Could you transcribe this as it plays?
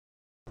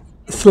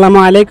আসসালামু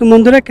আলাইকুম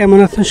বন্ধুরা, কেমন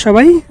আছেন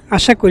সবাই?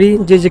 আশা করি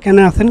যে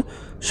যেখানে আছেন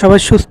সবাই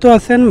সুস্থ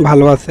আছেন,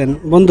 ভালো আছেন।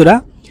 বন্ধুরা,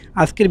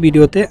 আজকের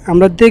ভিডিওতে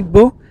আমরা দেখব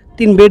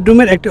 3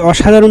 বেডরুমের একটি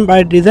অসাধারণ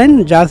বাড়ির ডিজাইন,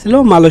 যা ছিল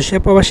মালয়েশিয়া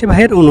প্রবাসী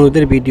ভাইয়ের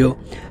অনুরোধের ভিডিও।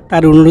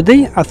 তার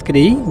অনুরোধেই আজকের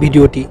এই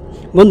ভিডিওটি।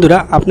 বন্ধুরা,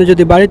 আপনি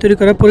যদি বাড়ি তৈরি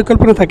করার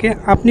পরিকল্পনা থাকে,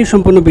 আপনি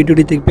সম্পূর্ণ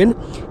ভিডিওটি দেখবেন।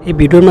 এই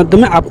ভিডিওর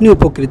মাধ্যমে আপনি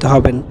উপকৃত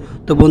হবেন।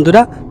 তো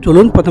বন্ধুরা,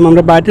 চলুন প্রথমে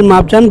আমরা বাড়িটির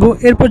মাপ জানবো,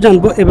 এরপর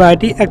জানবো এই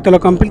বাড়িটি একতলা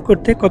কমপ্লিট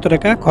করতে কত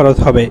টাকা খরচ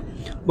হবে।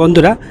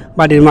 বন্ধুরা,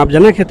 বাড়ির মাপ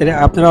জানার ক্ষেত্রে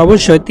আপনারা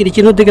অবশ্যই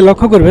তীরচিহ্নের দিকে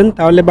লক্ষ্য করবেন,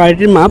 তাহলে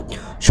বাড়িটির মাপ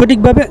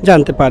সঠিকভাবে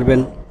জানতে পারবেন।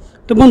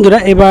 তো বন্ধুরা,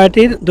 এই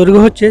বাড়িটির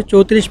দৈর্ঘ্য হচ্ছে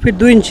 34 ফিট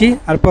 2 ইঞ্চি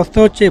আর প্রস্থ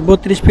হচ্ছে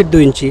 32 ফিট 2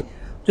 ইঞ্চি।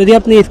 যদি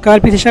আপনি স্কোয়ার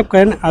ফিট হিসাব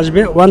করেন,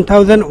 আসবে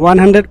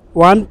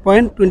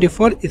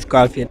 1101.24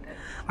 স্কোয়ার ফিট।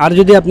 আর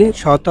যদি আপনি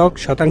শতক,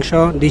 শতাংশ,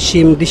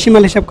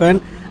 ডিসিমাল হিসাব করেন,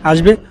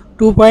 আসবে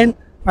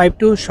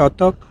 2.52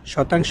 শতক,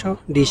 শতাংশ,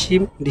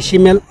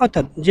 ডিসিমেল,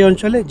 অর্থাৎ যে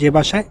অঞ্চলে যে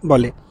ভাষায়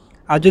বলে।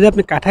 আর যদি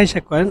আপনি কাঠা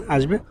হিসাব করেন,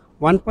 আসবে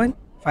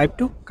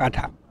 1.52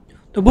 কাঠা।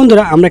 তো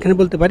বন্ধুরা, আমরা এখানে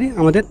বলতে পারি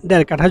আমাদের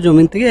 1.5 কাঠা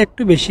জমিন থেকে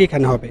একটু বেশি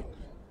এখানে হবে।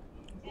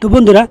 তো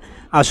বন্ধুরা,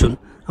 আসুন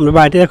আমরা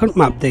বাড়িটির এখন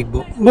মাপ দেখব।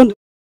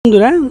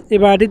 বন্ধুরা, এই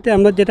বাড়িটিতে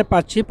আমরা যেটা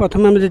পাচ্ছি,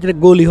 প্রথমে আমরা যেটা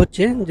গলি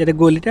হচ্ছে,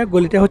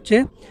 গলিটা হচ্ছে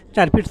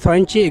 4 ফিট 6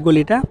 ইঞ্চি। এই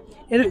গলিটা,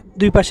 এর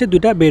দুই পাশে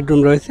দুটা বেডরুম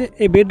রয়েছে।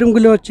 এই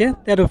বেডরুমগুলো হচ্ছে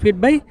 13 feet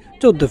by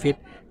 14 fit.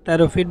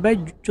 13 feet by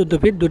 14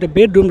 fit দুটো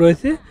বেডরুম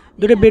রয়েছে।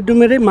 দুটো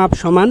বেডরুমের মাপ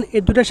সমান।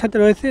 এই দুটার সাথে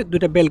রয়েছে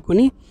দুটো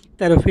balcony,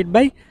 13 feet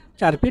by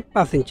 4 fit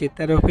 5 inch.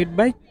 13 feet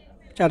by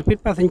 4 fit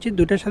 5 ইঞ্চি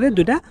দুটার সাথে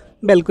দুটা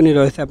ব্যালকনি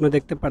রয়েছে, আপনারা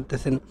দেখতে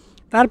পারতেছেন।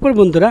 তারপর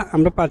বন্ধুরা,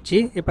 আমরা পাচ্ছি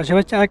এর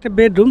পাশাপাশি আরেকটা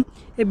বেডরুম।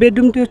 এই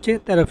বেডরুমটি হচ্ছে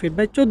 13 ফিট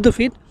বাই 14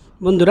 ফিট।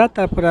 বন্ধুরা,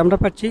 তারপরে আমরা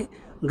পাচ্ছি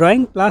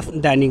ড্রয়িং প্লাস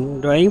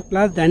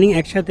ডাইনিং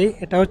একসাথে,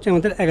 এটা হচ্ছে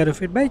আমাদের 11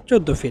 ফিট বাই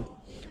 14 ফিট।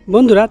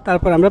 বন্ধুরা,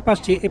 তারপর আমরা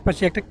পাচ্ছি এর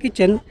পাশে একটা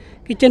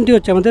কিচেনটি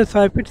হচ্ছে আমাদের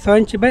 6 fit 6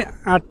 inch by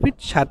 8 fit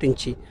 7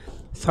 inch.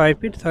 6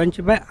 fit 6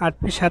 inch by 8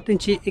 fit 7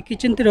 ইঞ্চি। এই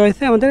কিচেনটি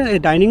রয়েছে আমাদের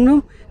ডাইনিং রুম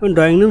এবং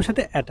ড্রয়িং রুমের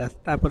সাথে অ্যাটাচ।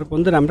 তারপর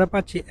বন্ধুরা, আমরা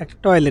পাচ্ছি একটা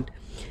টয়লেট।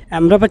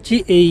 আমরা পাচ্ছি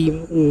এই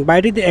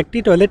বাড়িটিতে একটি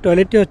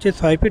টয়লেটটি হচ্ছে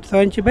 6 fit 6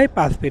 inch by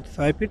 5 fit.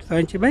 6 fit 6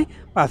 inch by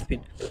 5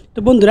 fit. তো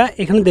বন্ধুরা,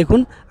 এখানে দেখুন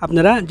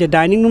আপনারা যে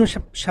ডাইনিং রুমের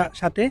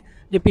সাথে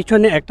যে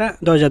পিছনে একটা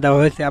দরজা দেওয়া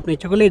হয়েছে, আপনি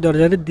ইচ্ছা করলে এই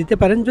দরজাটি দিতে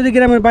পারেন। যদি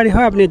গ্রামের বাড়ি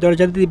হয়, আপনি এই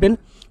দরজাটি দিবেন,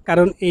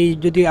 কারণ এই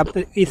যদি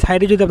আপনার এই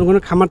সাইডে যদি আপনার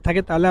কোনো খামার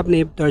থাকে, তাহলে আপনি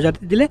এই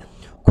দরজাটি দিলে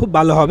খুব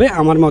ভালো হবে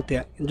আমার মতে,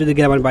 যদি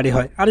গ্রামের বাড়ি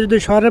হয়। আর যদি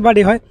শহরের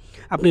বাড়ি হয়,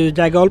 আপনি যদি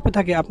জায়গা অল্প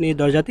থাকে, আপনি এই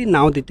দরজাটি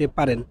নাও দিতে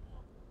পারেন।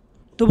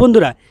 তো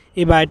বন্ধুরা,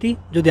 এই বাড়িটি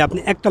যদি আপনি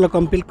একতলা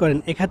কমপ্লিট করেন,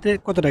 এক্ষেত্রে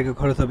কত টাকা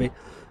খরচ হবে?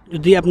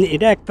 যদি আপনি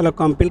এটা একতলা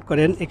কমপ্লিট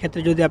করেন,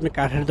 এক্ষেত্রে যদি আপনি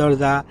কাঠের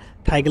দরজা,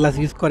 থাই গ্লাস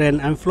ইউজ করেন,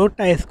 ফ্লোর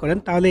টাইলস করেন,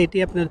 তাহলে এটি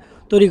আপনার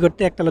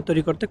একতলা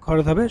তৈরি করতে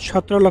খরচ হবে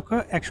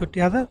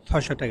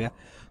 17,61,600 টাকা।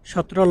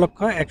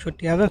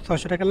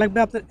 17,61,600 টাকা লাগবে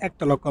আপনার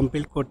একতলা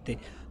কমপ্লিট করতে।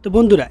 তো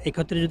বন্ধুরা,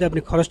 এক্ষেত্রে যদি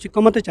আপনি খরচটি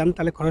কমাতে চান,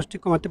 তাহলে খরচটি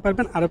কমাতে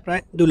পারবেন আরও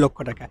প্রায় 2 লক্ষ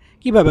টাকা।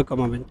 কীভাবে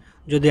কমাবেন?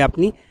 যদি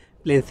আপনি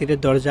প্লেন সিটের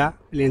দরজা,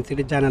 প্লেন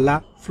সিটের জানালা,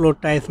 ফ্লোর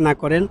টাইলস না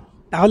করেন,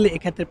 তাহলে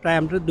এক্ষেত্রে প্রায়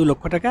আমরা 2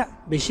 লক্ষ টাকা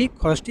বেশি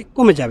খরচটি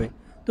কমে যাবে।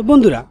 তো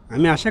বন্ধুরা,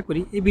 আমি আশা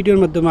করি এই ভিডিওর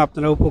মাধ্যমে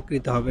আপনারা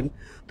উপকৃত হবেন।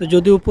 তো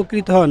যদি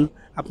উপকৃত হন,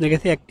 আপনার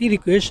কাছে একটি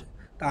রিকোয়েস্ট,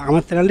 তা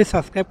আমার চ্যানেলটি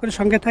সাবস্ক্রাইব করে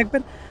সঙ্গে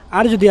থাকবেন।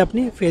 আর যদি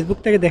আপনি ফেসবুক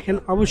থেকে দেখেন,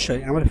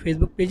 অবশ্যই আমার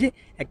ফেসবুক পেজে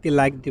একটি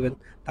লাইক দিবেন,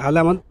 তাহলে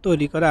আমার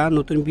তৈরি করা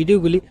নতুন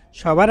ভিডিওগুলি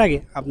সবার আগে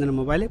আপনার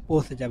মোবাইলে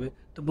পৌঁছে যাবে।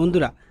 তো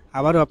বন্ধুরা,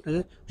 আবারও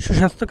আপনাদের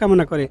সুস্বাস্থ্য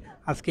কামনা করে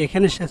আজকে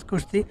এখানে শেষ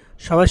করছি।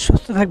 সবাই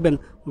সুস্থ থাকবেন,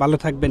 ভালো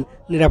থাকবেন,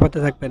 নিরাপদে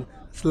থাকবেন।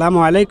 আসসালামু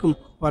আলাইকুম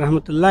ওয়া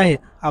রাহমাতুল্লাহি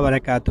ওয়া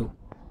বারাকাতুহু।